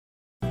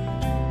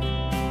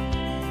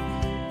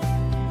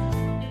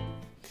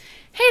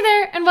Hey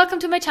there, and welcome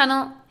to my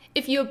channel.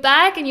 If you're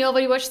back and you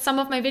already watched some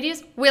of my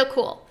videos, real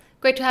cool.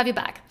 Great to have you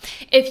back.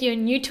 If you're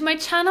new to my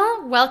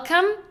channel,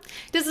 welcome.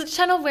 This is a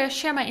channel where I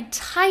share my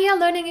entire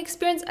learning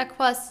experience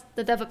across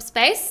the DevOps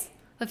space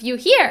with you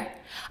here.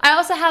 I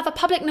also have a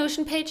public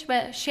Notion page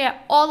where I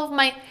share all of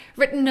my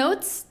written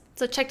notes,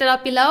 so check that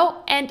out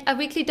below, and a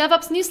weekly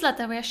DevOps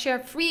newsletter where I share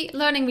free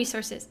learning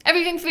resources,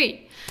 everything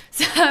free.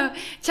 So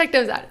check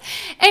those out.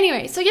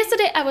 Anyway, so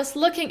yesterday I was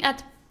looking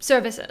at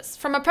services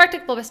from a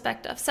practical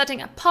perspective,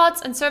 setting up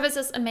pods and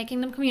services and making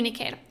them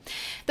communicate.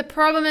 The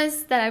problem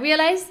is that I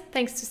realized,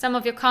 thanks to some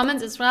of your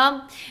comments as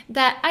well,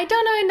 that I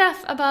don't know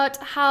enough about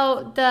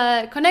how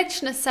the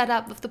connection is set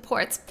up with the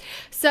ports.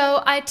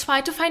 So I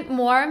tried to find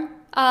more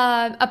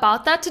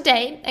about that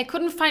today. I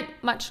couldn't find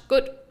much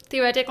good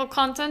theoretical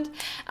content,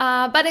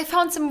 but I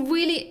found some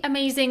really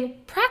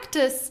amazing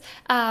practice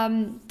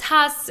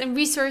tasks and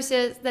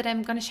resources that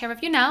I'm going to share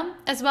with you now,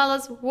 as well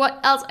as what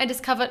else I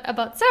discovered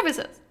about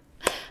services.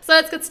 So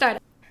let's get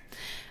started.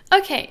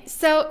 Okay,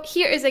 so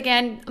here is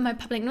again my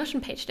public Notion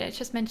page that I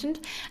just mentioned,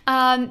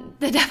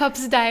 the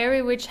DevOps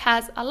diary, which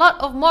has a lot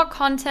of more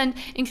content,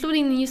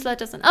 including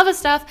newsletters and other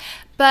stuff,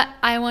 but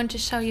I want to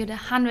show you the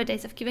 100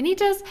 days of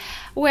Kubernetes,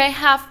 where I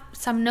have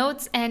some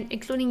notes, and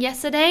including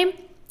yesterday,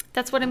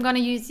 that's what I'm going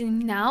to use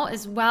now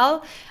as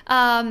well,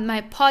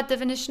 my pod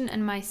definition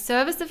and my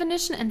service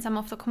definition and some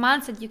of the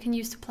commands that you can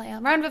use to play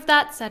around with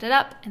that, set it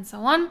up, and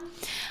so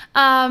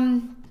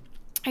on.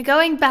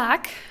 Going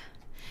back,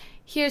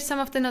 here's some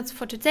of the notes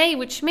for today,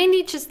 which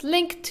mainly just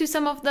link to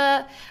some of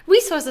the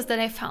resources that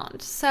I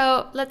found.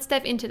 So let's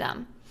dive into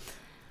them.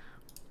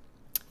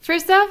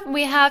 First off,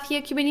 we have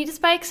here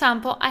Kubernetes by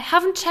example. I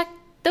haven't checked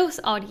those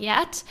out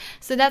yet,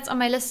 so that's on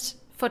my list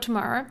for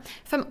tomorrow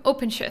from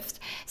OpenShift.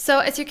 So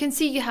as you can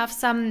see, you have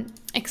some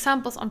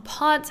examples on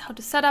pods, how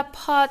to set up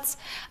pods,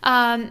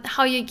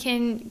 how you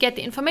can get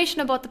the information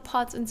about the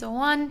pods and so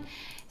on.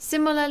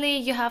 Similarly,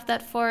 you have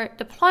that for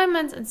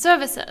deployments and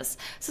services.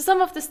 So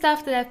some of the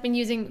stuff that I've been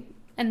using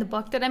in the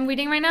book that I'm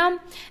reading right now,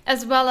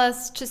 as well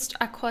as just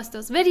across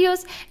those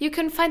videos, you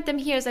can find them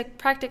here as like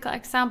practical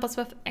examples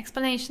with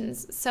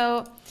explanations.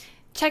 So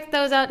check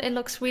those out. It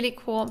looks really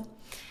cool.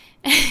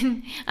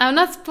 And I'm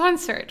not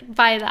sponsored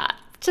by that.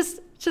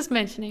 Just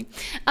mentioning.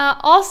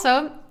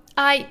 Also,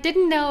 I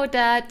didn't know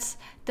that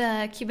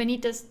the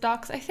Kubernetes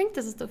docs, I think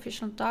this is the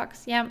official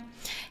docs, yeah,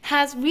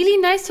 has really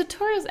nice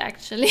tutorials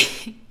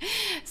actually.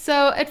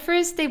 So at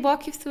first they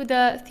walk you through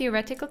the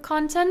theoretical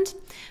content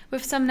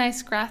with some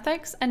nice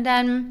graphics, and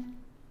then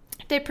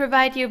they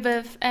provide you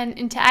with an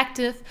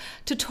interactive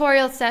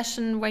tutorial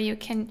session where you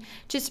can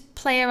just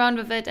play around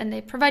with it, and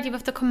they provide you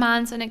with the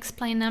commands and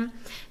explain them.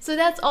 So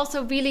that's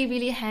also really,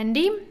 really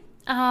handy.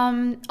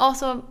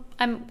 Also,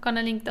 I'm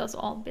gonna link those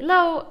all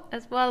below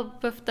as well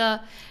with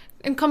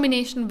in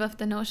combination with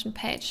the Notion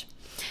page.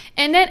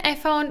 And then I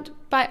found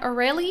by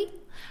O'Reilly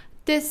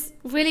this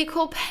really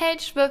cool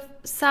page with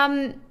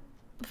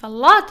a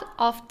lot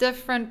of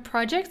different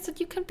projects that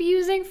you can be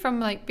using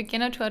from like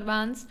beginner to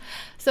advanced.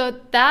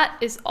 So that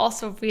is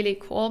also really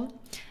cool.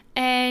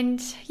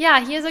 And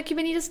yeah, here's a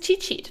Kubernetes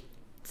cheat sheet.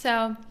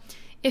 So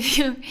if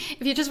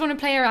you just want to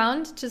play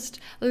around, just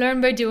learn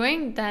by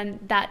doing,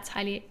 then that's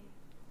highly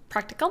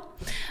practical.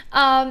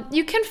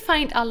 You can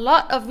find a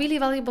lot of really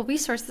valuable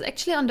resources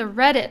actually on the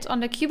Reddit,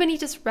 on the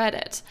Kubernetes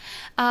Reddit.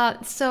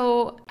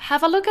 So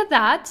have a look at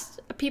that.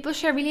 People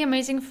share really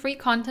amazing free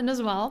content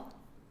as well.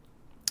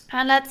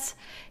 And let's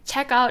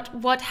check out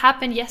what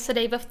happened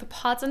yesterday with the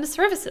pods and the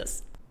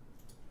services.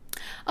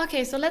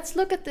 Okay, so let's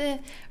look at the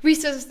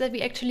resources that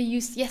we actually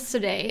used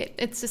yesterday.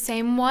 It's the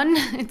same one.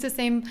 It's the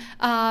same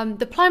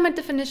deployment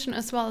definition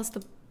as well as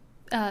the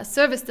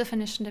service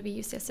definition that we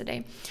used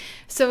yesterday.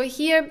 So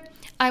here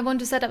I want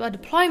to set up a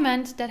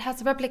deployment that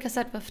has a replica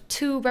set with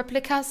 2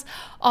 replicas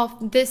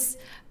of these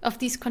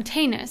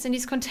containers, and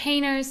these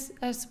containers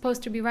are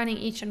supposed to be running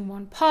each in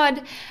one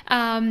pod,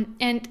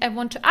 and I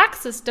want to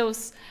access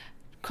those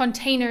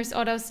containers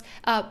or those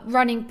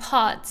running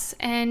pods,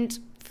 and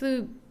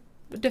through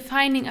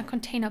defining a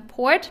container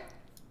port,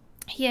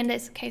 here in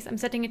this case I'm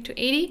setting it to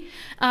 80,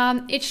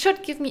 it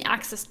should give me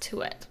access to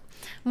it.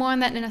 More on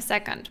that in a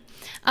second.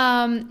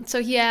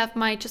 So here I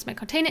have just my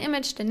container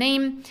image, the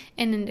name,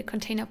 and then the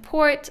container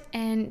port,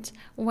 and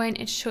when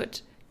it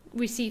should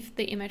receive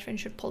the image, when it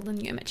should pull the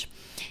new image.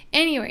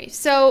 Anyway,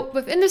 so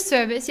within the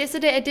service,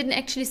 yesterday I didn't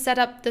actually set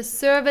up the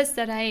service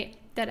that I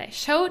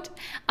showed.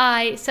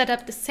 I set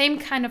up the same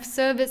kind of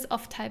service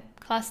of type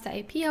cluster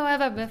AP,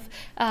 however, with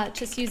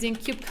just using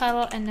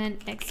kubectl and then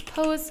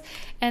expose,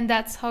 and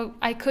that's how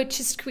I could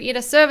just create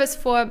a service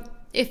for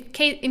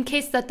in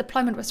case that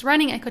deployment was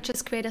running. I could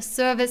just create a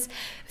service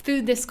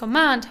through this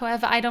command.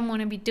 However, I don't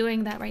want to be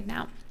doing that right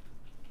now.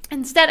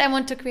 Instead, I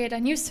want to create a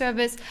new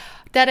service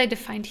that I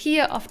defined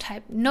here of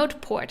type node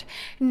port.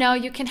 Now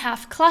you can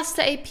have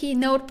cluster AP,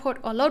 node port,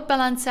 or load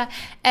balancer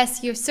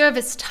as your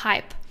service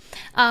type.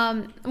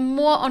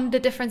 More on the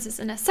differences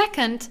in a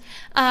second,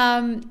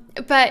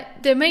 but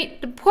the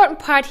important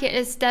part here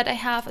is that I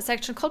have a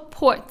section called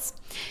ports.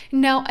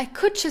 Now I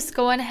could just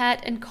go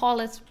ahead and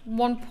call it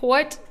one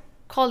port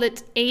call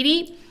it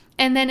 80.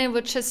 And then it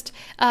would just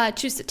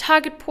choose the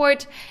target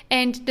port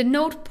and the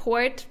node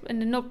port. In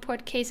the node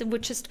port case, it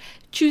would just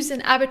choose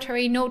an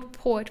arbitrary node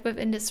port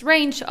within this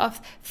range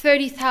of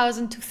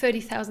 30,000 to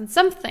 30,000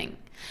 something.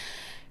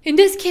 In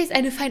this case,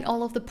 I define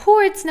all of the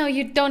ports. Now,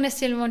 you don't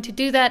necessarily want to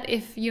do that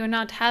if you're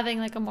not having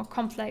like a more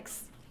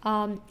complex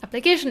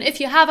application.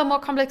 If you have a more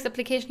complex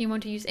application, you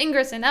want to use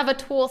Ingress and other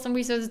tools and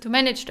resources to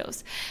manage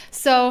those.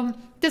 So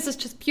this is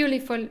just purely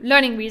for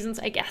learning reasons,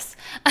 I guess.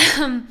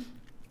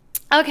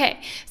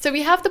 Okay, so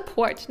we have the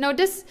port. Now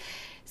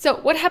so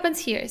what happens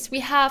here is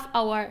we have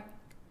our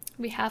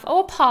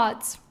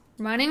pods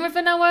running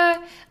within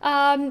our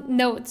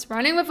nodes,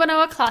 running within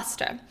our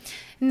cluster.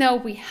 Now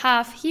we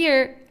have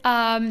here,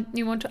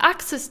 we want to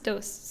access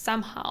those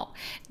somehow.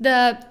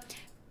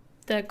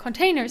 The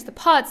containers, the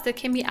pods that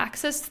can be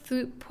accessed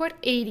through port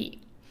 80.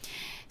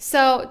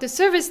 So the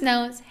service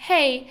knows,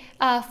 hey,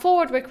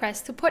 forward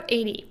request to port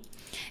 80.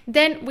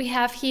 Then we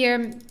have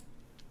here,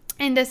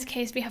 in this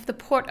case, we have the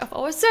port of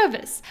our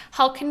service.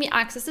 How can we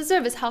access the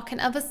service? How can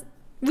other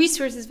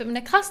resources within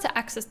the cluster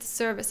access the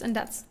service? And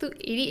that's through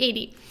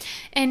 8080.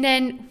 And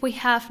then we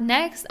have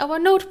next our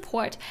node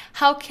port.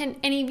 How can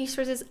any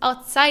resources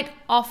outside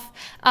of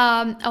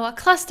our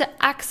cluster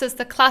access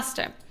the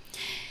cluster?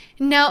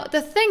 Now,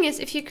 the thing is,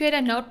 if you create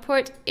a node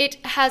port, it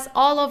has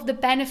all of the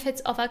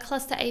benefits of a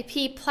cluster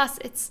IP, plus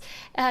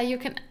you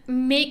can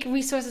make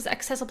resources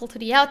accessible to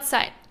the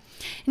outside.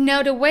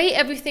 Now, the way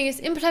everything is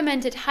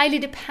implemented highly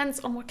depends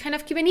on what kind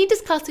of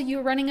Kubernetes cluster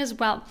you're running as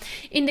well.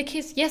 In the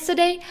case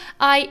yesterday,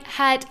 I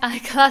had a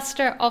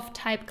cluster of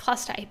type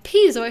cluster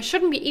IP, so I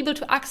shouldn't be able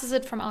to access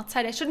it from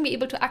outside. I shouldn't be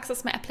able to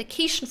access my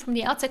application from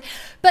the outside,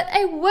 but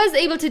I was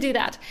able to do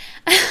that.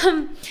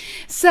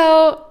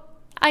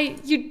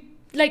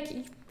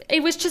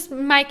 It was just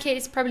my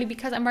case, probably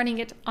because I'm running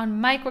it on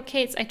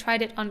MicroK8s. I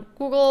tried it on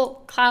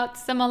Google Cloud,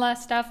 similar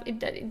stuff.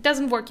 It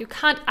doesn't work. You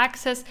can't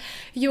access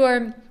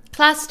your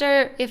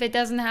cluster if it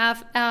doesn't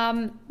have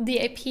the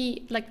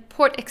IP like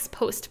port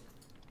exposed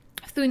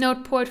through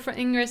node port, for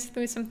Ingress,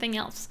 through something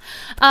else.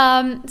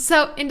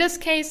 So in this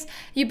case,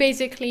 you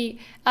basically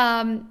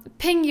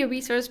ping your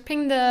resource,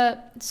 ping the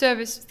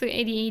service through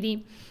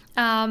 8080.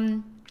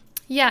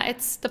 Yeah,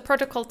 it's the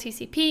protocol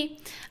TCP.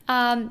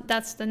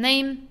 That's the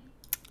name.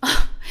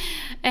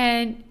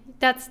 And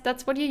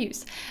that's what you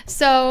use.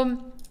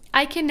 So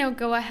I can now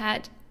go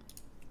ahead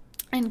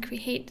and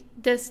create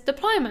this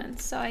deployment.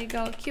 So I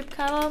go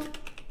kubectl,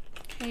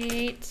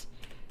 create,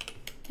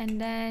 and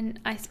then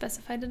I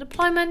specify the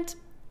deployment.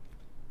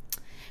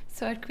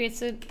 So it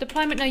creates a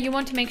deployment. Now you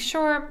want to make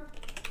sure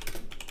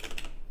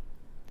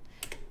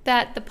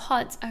that the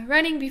pods are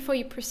running before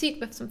you proceed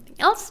with something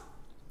else.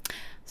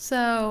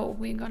 So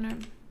we're gonna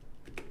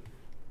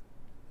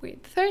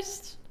wait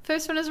first.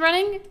 First one is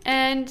running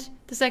and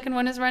the second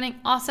one is running.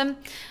 Awesome.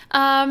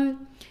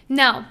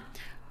 Now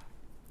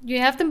you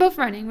have them both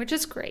running, which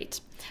is great.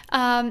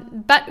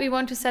 But we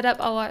want to set up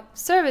our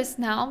service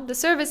now. The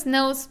service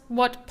knows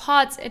what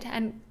pods it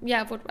and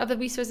what other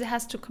resources it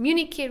has to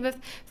communicate with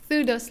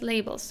through those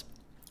labels.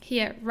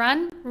 Here,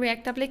 run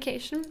React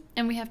application,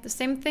 and we have the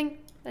same thing.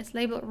 Let's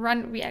label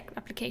run React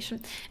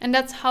application, and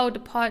that's how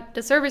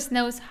the service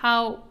knows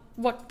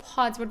what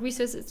pods, what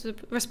resources it's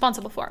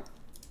responsible for.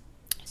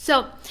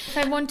 So if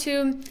I want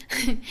to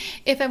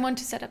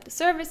set up the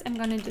service, I'm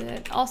going to do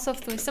it also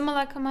through a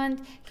similar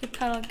command,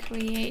 kubectl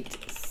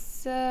create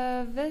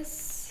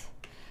service.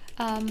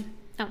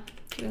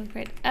 We'll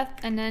create f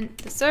and then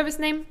the service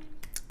name,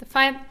 the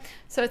file.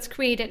 So it's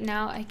created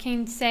now. I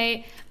can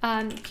say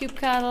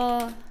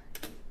kubectl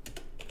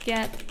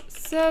get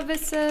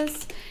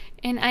services,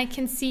 and I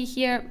can see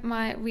here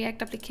my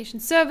React application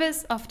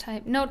service of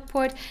type node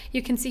port.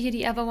 You can see here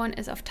the other one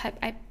is of type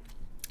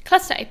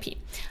cluster IP,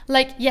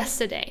 like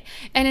yesterday.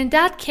 And in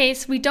that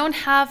case, we don't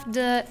have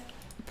the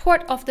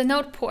port of the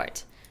node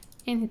port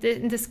in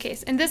this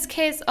case. In this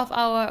case of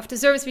the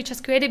service we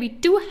just created, we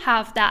do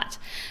have that.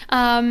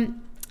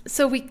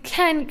 So we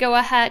can go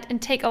ahead and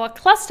take our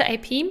cluster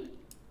IP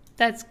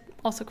that's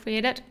also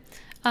created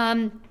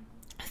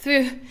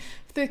through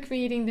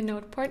creating the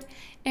node port,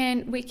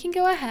 and we can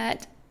go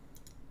ahead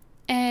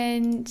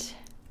and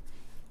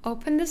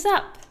open this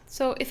up.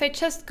 So if I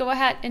just go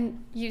ahead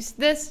and use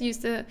the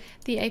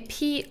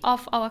IP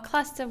of our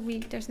cluster,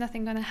 there's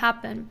nothing going to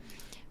happen.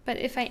 But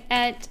if I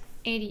add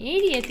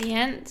 8080 at the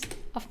end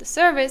of the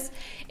service,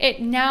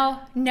 it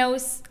now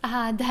knows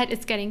that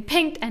it's getting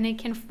pinged, and it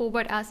can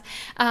forward us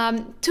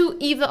to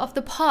either of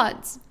the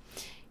pods.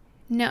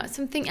 Now,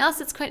 something else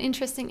that's quite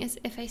interesting is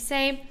if I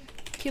say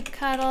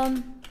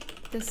kubectl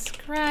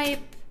describe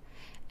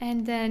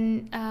and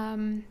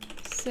then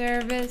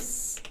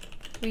service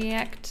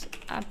React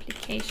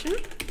application.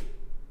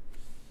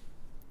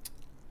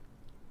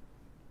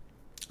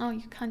 Oh,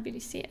 you can't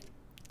really see it.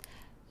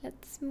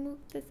 Let's move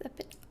this a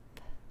bit up.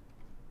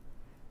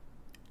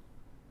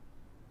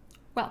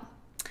 Well,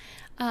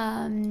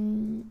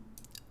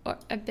 or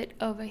a bit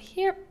over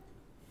here.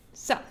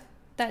 So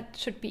that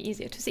should be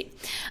easier to see.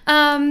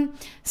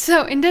 So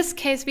in this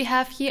case, we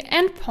have here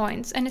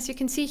endpoints. And as you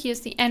can see,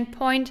 here's the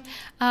endpoint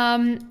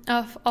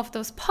of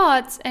those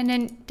pods. And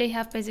then they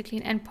have basically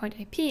an endpoint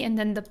IP and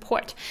then the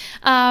port.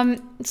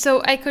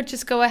 So I could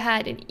just go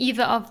ahead in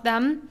either of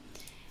them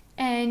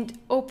and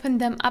open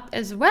them up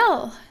as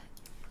well.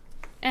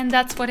 And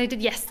that's what I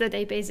did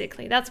yesterday,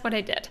 basically. That's what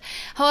I did.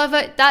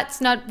 However, that's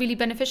not really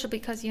beneficial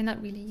because you're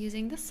not really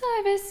using the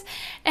service.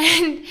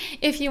 And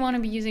if you want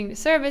to be using the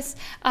service,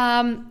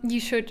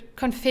 you should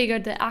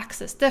configure the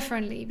access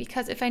differently.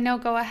 Because if I now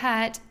go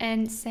ahead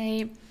and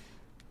say,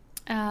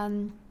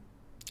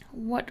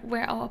 what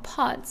were our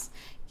pods?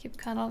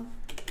 kubectl.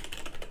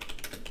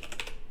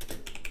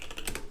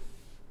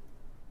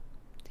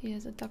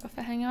 Here's a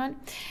Docker, hang on.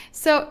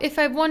 So if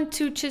I want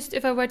to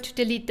if I were to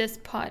delete this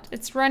pod,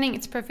 it's running,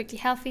 it's perfectly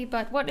healthy,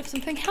 but what if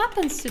something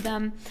happens to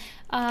them?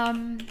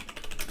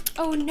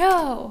 Oh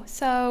no.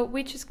 So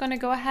we're just gonna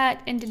go ahead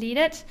and delete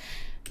it.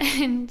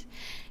 And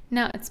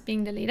now it's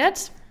being deleted.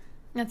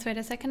 Let's wait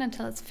a second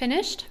until it's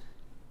finished.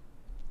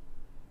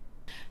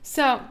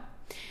 So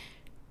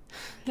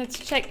let's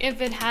check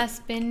if it has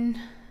been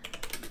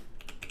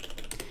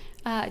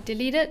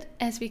deleted.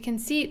 As we can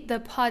see, the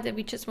pod that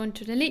we just want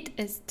to delete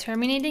is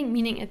terminating,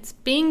 meaning it's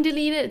being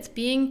deleted, it's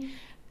being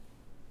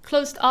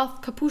closed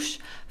off, kapoosh,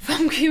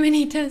 from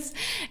Kubernetes.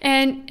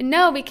 And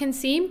now we can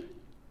see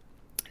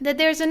that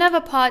there's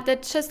another pod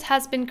that just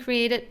has been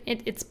created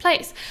in its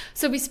place.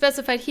 So we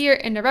specified here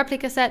in the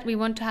replica set, we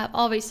want to have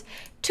always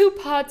 2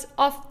 pods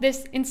of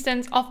this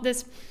instance, of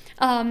this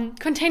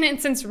container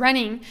instance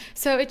running.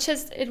 So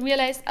it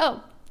realized,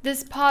 oh,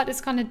 this pod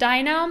is gonna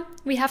die now.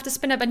 We have to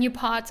spin up a new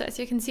pod. So as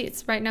you can see,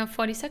 it's right now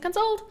 40 seconds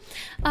old.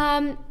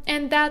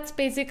 And that's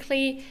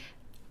basically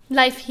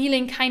life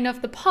healing kind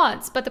of the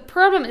pods. But the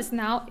problem is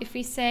now, if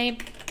we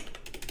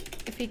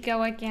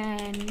go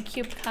again,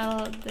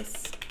 kubectl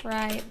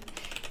describe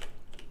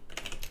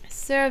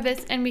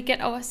service, and we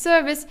get our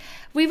service,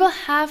 we will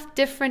have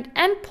different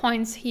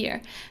endpoints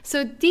here.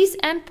 So these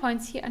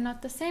endpoints here are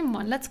not the same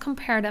one. Let's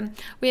compare them.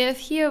 We have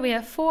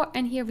 4,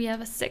 and here we have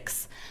a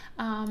 6.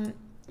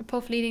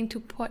 Both leading to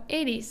port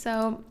 80.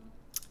 So,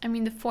 I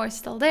mean, the 4 is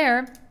still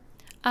there,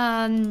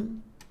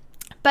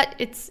 but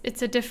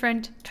it's a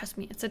different, trust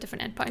me, it's a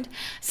different endpoint.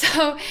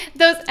 So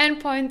those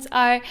endpoints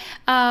are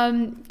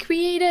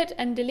created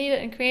and deleted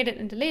and created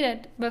and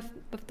deleted with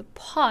the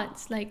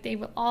pods. Like they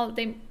will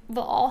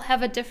all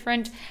have a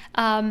different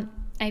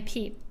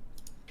IP.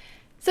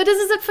 So this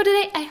is it for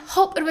today. I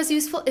hope it was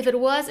useful. If it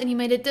was and you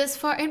made it this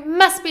far, it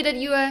must be that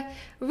you are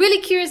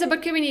really curious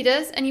about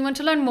Kubernetes and you want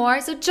to learn more.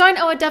 So join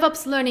our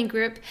DevOps learning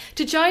group.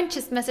 To join,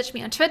 just message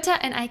me on Twitter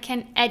and I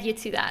can add you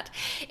to that.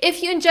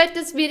 If you enjoyed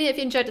this video, if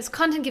you enjoyed this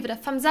content, give it a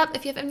thumbs up.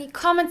 If you have any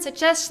comments,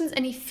 suggestions,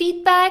 any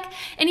feedback,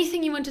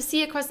 anything you want to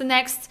see across the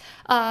next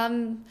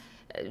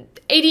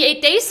 88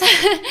 days,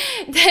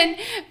 then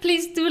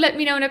please do let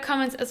me know in the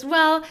comments as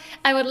well.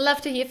 I would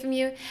love to hear from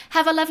you.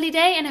 Have a lovely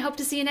day and I hope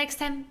to see you next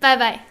time. Bye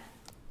bye.